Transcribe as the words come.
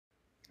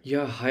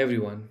Yeah, hi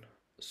everyone.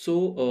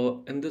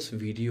 In this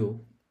video,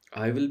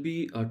 I will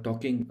be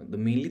talking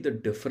mainly the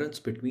difference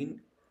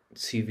between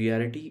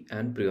severity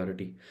and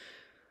priority.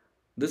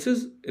 This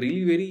is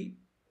really very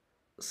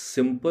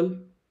simple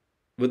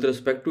with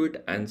respect to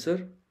it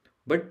answer,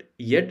 but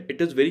yet it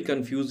is very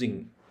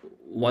confusing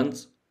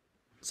once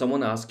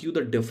someone asks you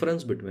the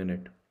difference between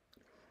it.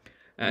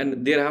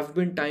 And there have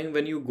been time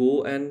when you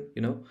go and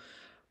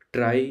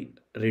try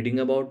reading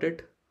about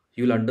it,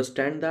 you'll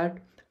understand that,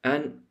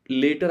 and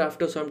later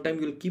after some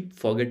time you'll keep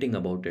forgetting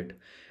about it.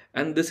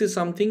 And this is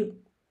something,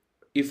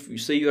 if you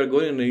say you are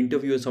going in an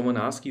interview and someone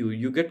asks you,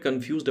 you get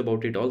confused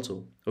about it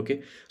also.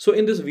 Okay, so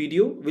in this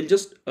video we'll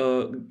just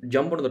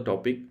jump on the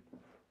topic.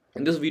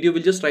 In this video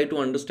we'll just try to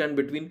understand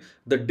between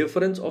the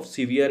difference of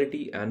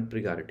severity and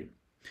priority.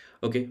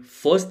 Okay,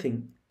 first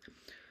thing,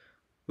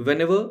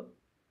 whenever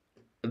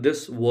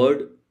this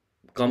word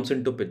comes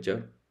into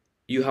picture,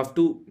 you have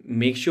to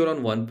make sure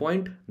on one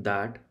point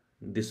that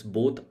this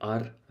both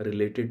are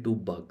related to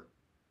bug.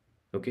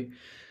 Okay,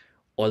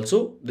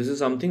 also this is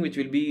something which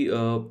will be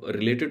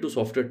related to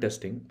software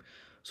testing.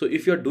 So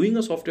if you're doing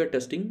a software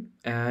testing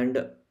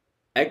and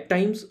at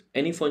times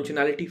any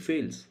functionality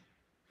fails,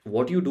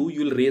 what you do,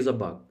 you'll raise a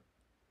bug.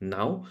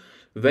 Now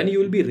when you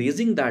will be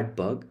raising that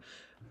bug,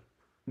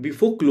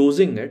 before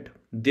closing it,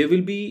 there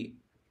will be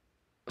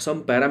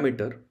some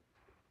parameter,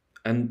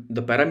 and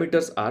the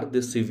parameters are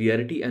the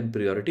severity and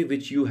priority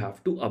which you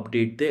have to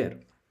update there.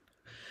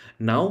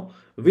 Now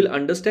we'll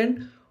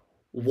understand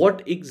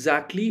what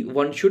exactly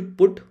one should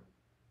put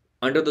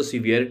under the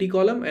severity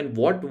column and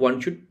what one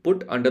should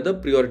put under the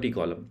priority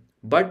column,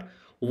 but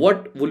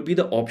what will be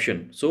the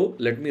option. So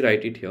let me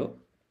write it here.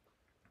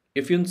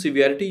 If in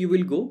severity you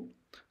will go,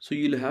 so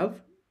you'll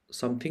have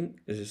something,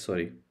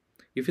 sorry,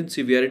 if in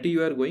severity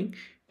you are going,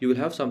 you will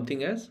have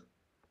something as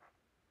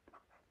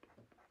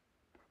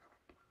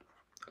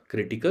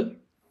critical.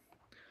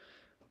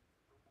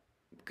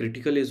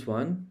 Critical is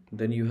one,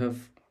 then you have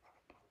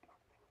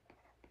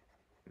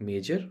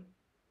major.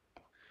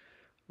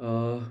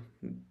 uh,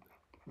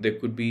 there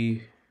could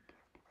be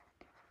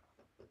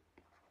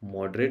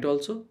moderate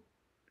also,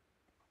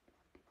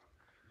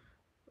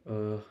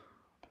 uh,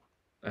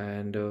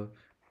 and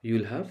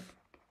you'll have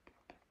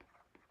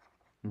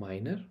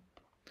minor,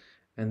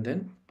 and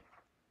then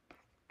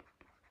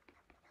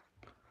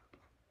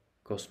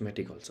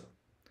cosmetic also.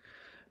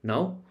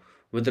 Now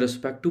with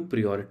respect to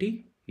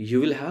priority,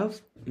 you will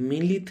have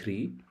mainly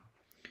three,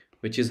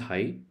 which is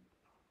high,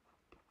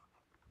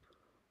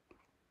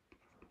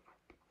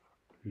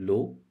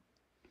 low,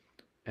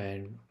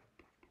 and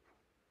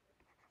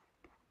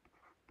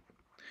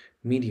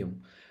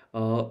medium.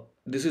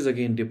 This is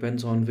again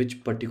depends on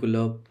which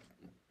particular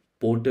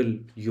portal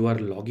you are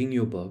logging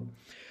your bug.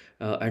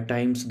 At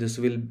times this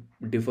will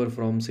differ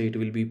from, say, it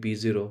will be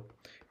P0,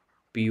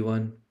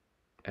 P1,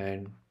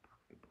 and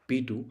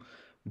P2,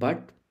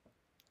 but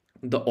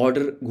the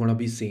order gonna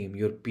be same.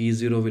 Your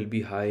P0 will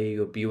be high,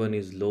 your P1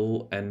 is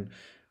low, and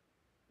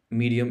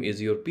medium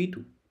is your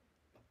P2.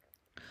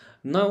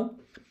 Now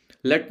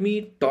let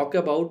me talk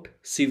about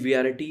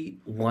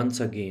severity once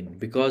again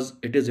because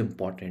it is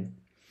important.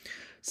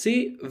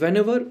 See,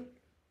 whenever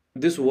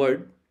this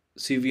word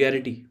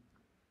severity,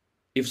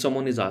 if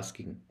someone is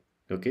asking,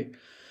 okay,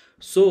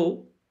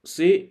 so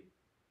say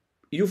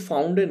you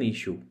found an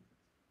issue,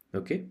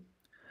 okay,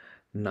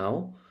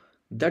 now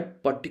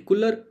that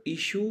particular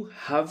issue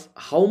have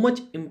how much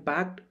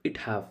impact it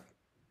have,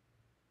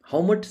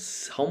 how much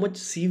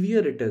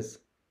severe it is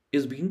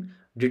being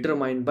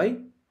determined by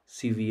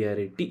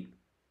severity.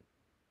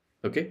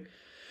 Okay,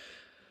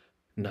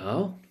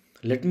 now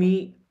let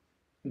me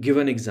give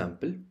an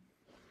example.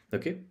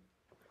 Okay,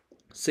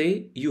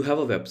 say you have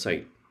a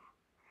website.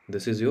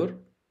 This is your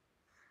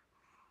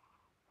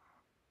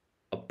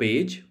a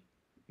page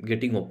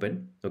getting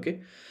open. Okay,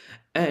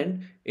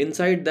 and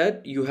inside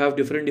that you have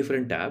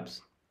different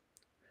tabs,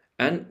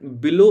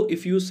 and below,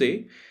 if you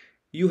say,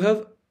 you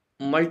have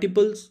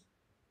multiple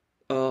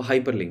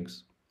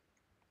hyperlinks.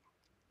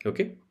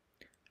 Okay,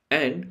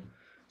 and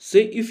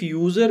say if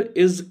user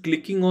is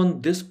clicking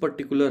on this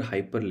particular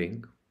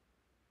hyperlink,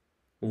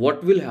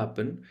 what will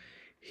happen,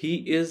 he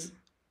is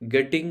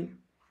getting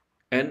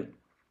an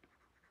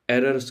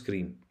error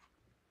screen.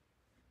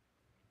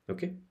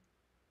 Okay,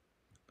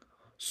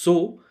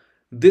 so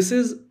this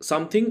is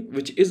something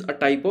which is a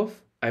type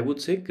of, I would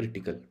say,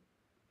 critical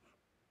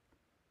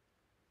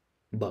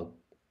bug.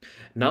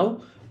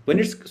 Now when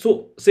it's,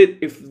 so say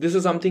if this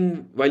is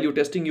something while you're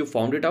testing you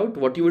found it out,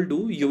 what you will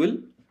do, you will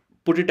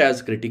put it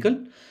as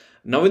critical.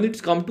 Now when it's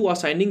come to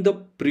assigning the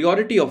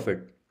priority of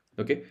it,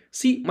 okay,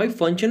 see, my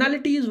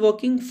functionality is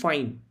working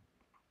fine.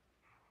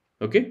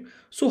 Okay,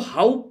 so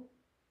how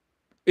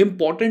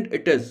important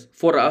it is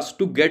for us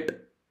to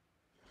get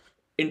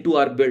into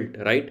our build,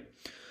 right?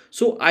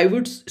 So I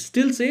would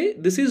still say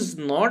this is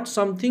not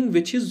something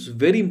which is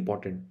very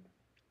important.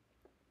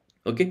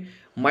 Okay,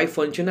 my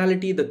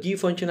functionality, the key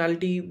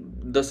functionality,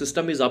 the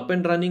system is up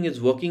and running, is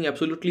working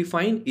absolutely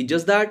fine. It's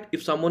just that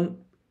if someone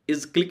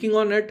is clicking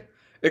on it,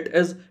 it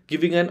is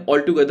giving an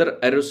altogether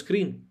error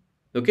screen.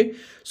 Okay,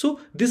 so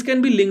this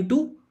can be linked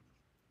to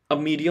a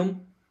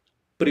medium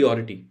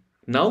priority.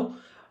 Now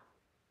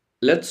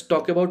let's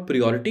talk about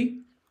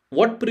priority.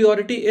 What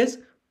priority is?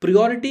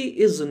 Priority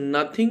is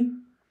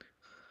nothing,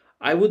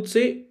 I would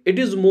say it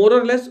is more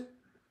or less,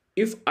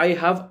 if I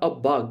have a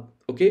bug,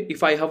 okay,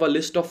 if I have a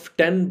list of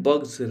 10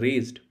 bugs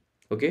raised,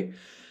 okay,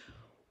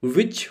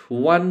 which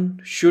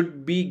one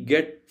should be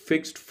get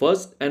fixed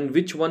first and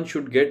which one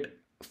should get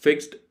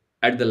fixed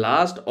at the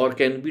last or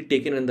can be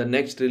taken in the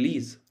next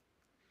release.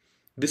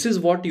 This is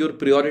what your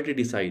priority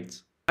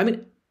decides. I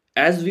mean,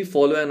 as we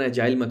follow an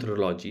agile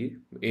methodology,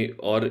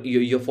 or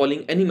you're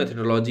following any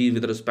methodology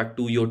with respect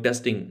to your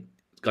testing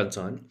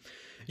concern,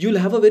 you'll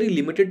have a very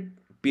limited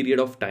period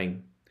of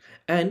time.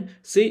 And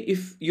say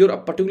if your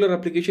particular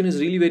application is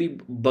really very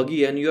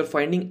buggy and you're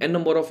finding a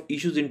number of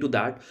issues into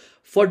that,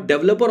 for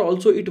developer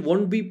also it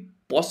won't be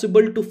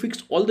possible to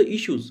fix all the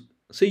issues.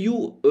 Say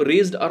you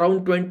raised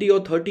around 20 or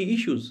 30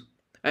 issues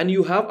and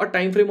you have a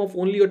time frame of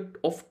only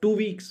of 2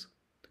 weeks,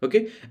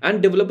 okay,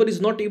 and developer is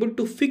not able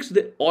to fix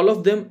all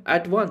of them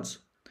at once.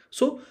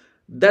 So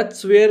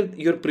that's where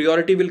your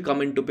priority will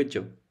come into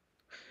picture.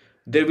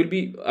 There will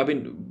be, I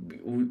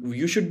mean,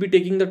 you should be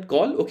taking that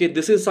call. Okay,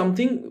 this is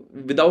something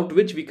without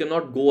which we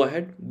cannot go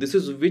ahead, this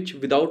is which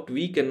without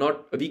we can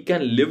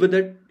live with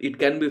it, it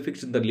can be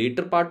fixed in the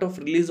later part of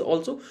release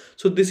also.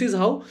 So this is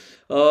how,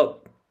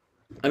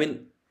 I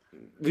mean,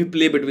 we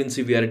play between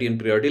severity and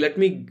priority. Let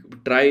me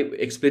try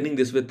explaining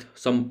this with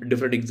some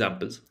different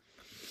examples.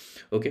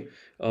 Okay,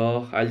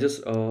 I'll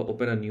just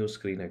open a new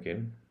screen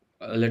again.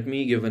 Let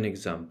me give an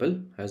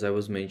example as I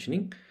was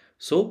mentioning.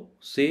 So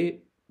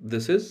say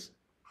this is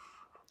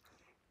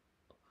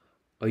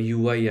a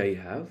UI I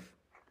have,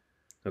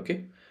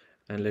 okay,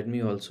 and let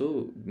me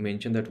also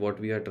mention that what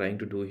we are trying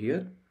to do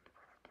here,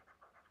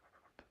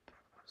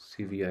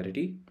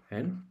 severity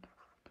and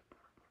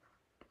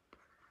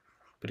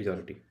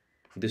priority.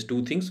 These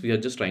two things we are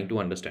just trying to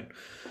understand.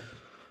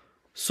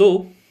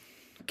 So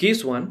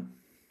case one,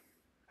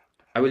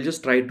 I will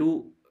just try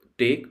to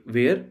take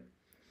where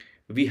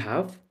we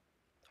have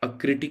a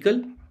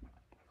critical,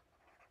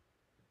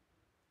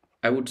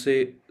 I would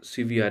say,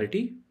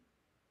 severity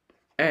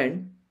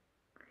and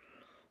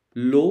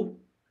low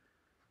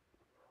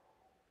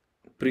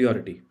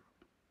priority.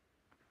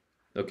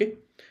 Okay,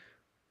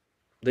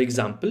 the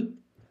example,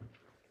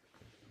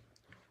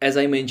 as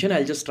I mentioned,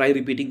 I'll just try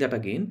repeating that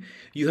again.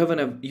 You have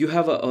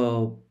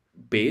a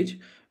page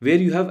where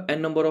you have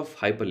n number of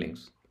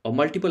hyperlinks or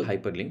multiple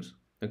hyperlinks.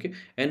 Okay,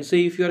 and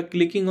say if you are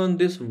clicking on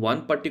this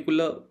one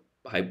particular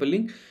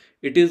hyperlink,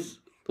 it is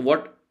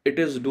what it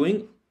is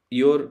doing.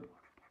 You're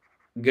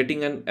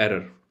getting an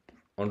error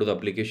onto the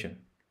application.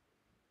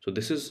 So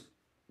this is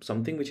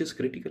something which is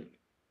critical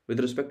with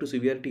respect to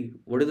severity.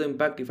 What is the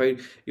impact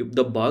if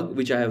the bug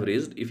which I have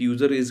raised, if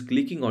user is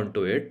clicking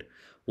onto it,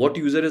 what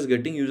user is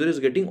getting? User is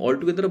getting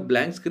altogether a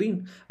blank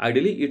screen.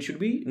 Ideally, it should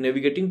be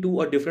navigating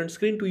to a different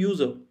screen to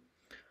user.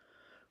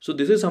 So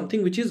this is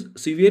something which is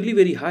severely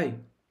very high.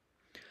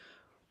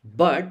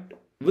 But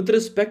with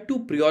respect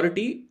to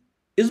priority,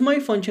 is my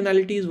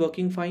functionality is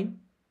working fine?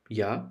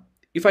 Yeah.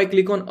 If I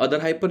click on other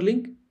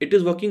hyperlink, it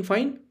is working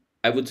fine?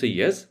 I would say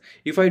yes.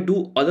 If I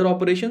do other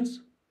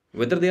operations,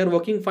 whether they are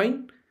working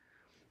fine,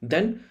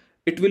 then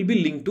it will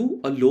be linked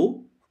to a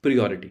low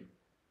priority.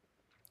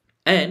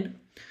 And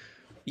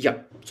yeah,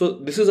 so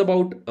this is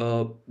about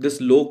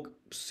this low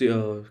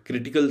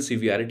critical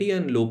severity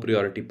and low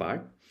priority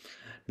part.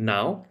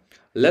 Now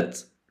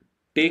let's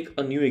take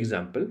a new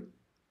example.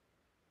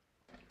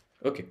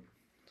 Okay,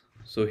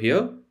 so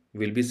here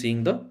we'll be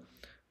seeing the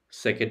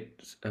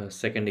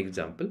second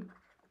example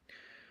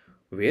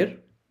where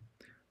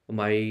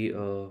my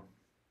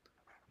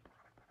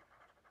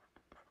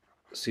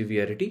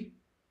severity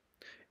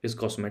is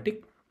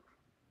cosmetic,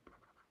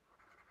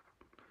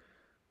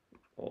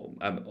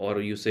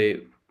 or you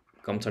say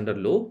comes under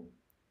low,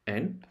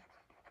 and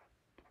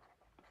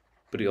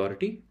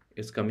priority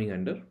is coming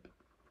under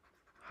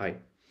high.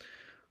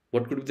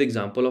 What could be the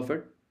example of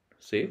it?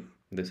 Say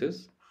this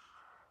is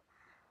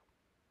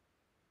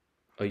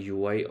a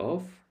UI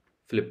of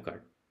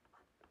Flipkart.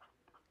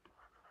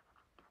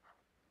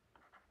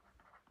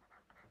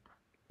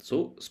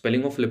 So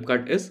spelling of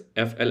Flipkart is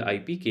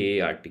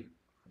Flipkart.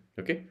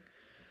 Okay.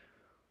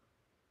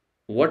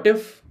 What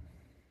if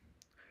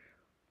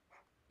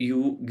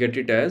you get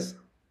it as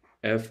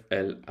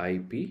Flipkart?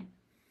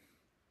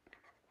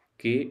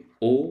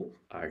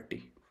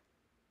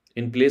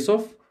 In place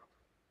of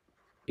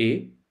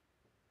A,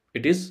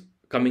 it is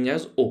coming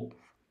as O.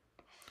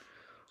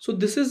 So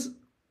this is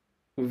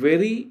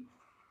very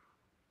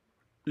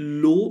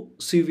low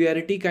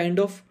severity kind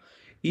of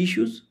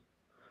issues,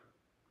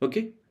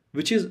 okay,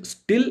 which is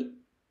still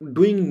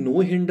doing no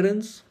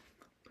hindrance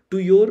to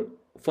your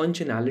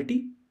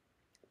functionality,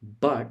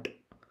 but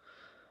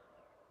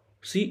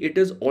see, it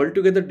is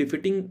altogether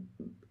defeating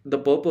the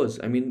purpose.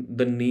 I mean,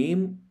 the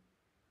name,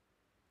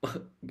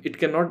 it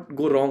cannot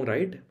go wrong,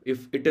 right?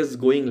 If it is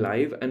going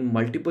live and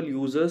multiple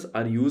users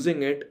are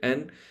using it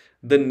and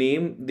the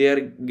name they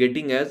are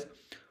getting as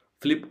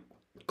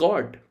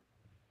Flipkart,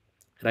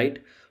 right?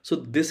 So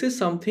this is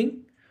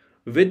something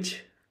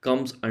which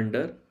comes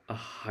under a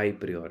high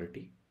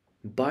priority,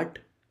 but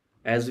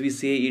as we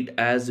say it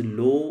as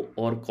low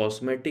or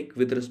cosmetic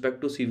with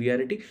respect to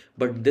severity,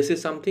 but this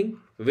is something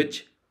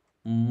which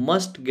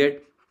must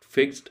get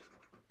fixed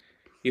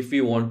if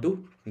we want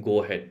to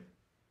go ahead.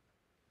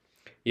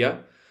 Yeah,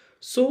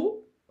 so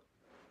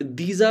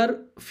these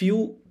are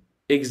few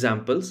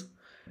examples,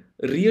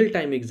 real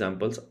time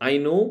examples. I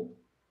know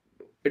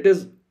it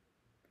is,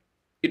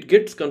 it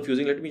gets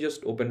confusing. Let me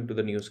just open to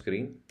the new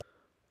screen.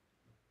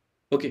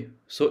 Okay,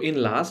 so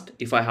in last,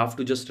 if I have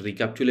to just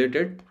recapitulate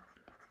it,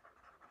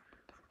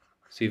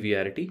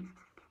 severity,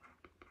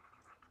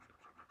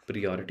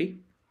 priority,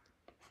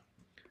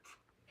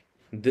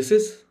 this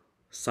is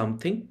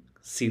something,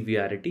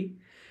 severity,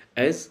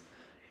 as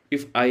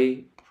if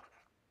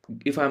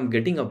I'm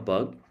getting a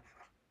bug,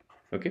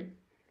 okay,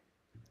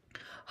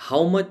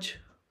 how much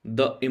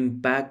the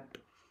impact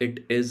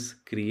it is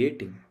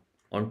creating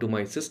onto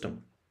my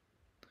system.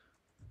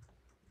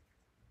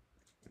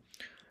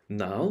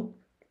 Now,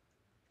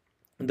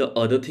 the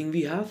other thing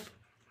we have,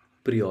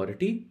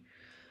 priority.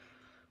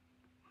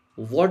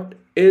 What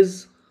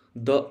is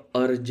the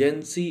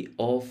urgency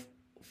of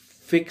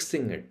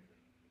fixing it?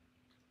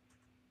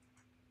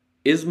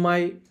 Is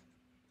my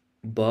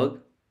bug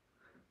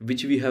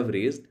which we have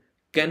raised,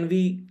 can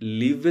we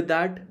live with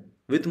that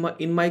with my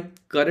in my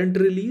current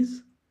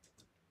release,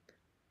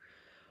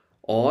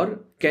 or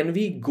can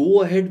we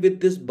go ahead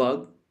with this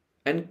bug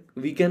and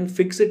we can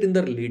fix it in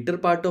the later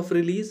part of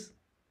release,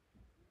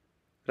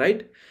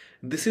 right?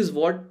 This is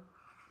what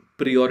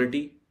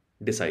priority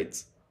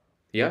decides.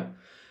 Yeah,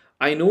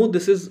 I know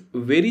this is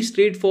very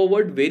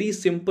straightforward, very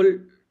simple,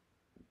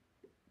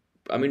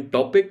 I mean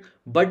topic,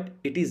 but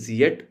it is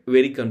yet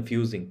very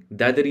confusing.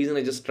 That's the reason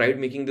I just tried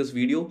making this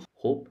video.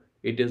 Hope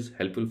it is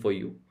helpful for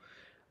you.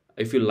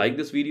 If you like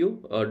this video,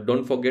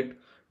 don't forget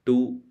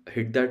to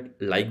hit that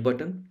like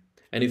button,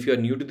 and if you are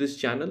new to this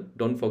channel,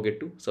 don't forget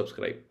to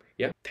subscribe.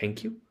 Yeah,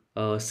 thank you.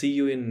 See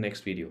you in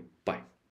next video.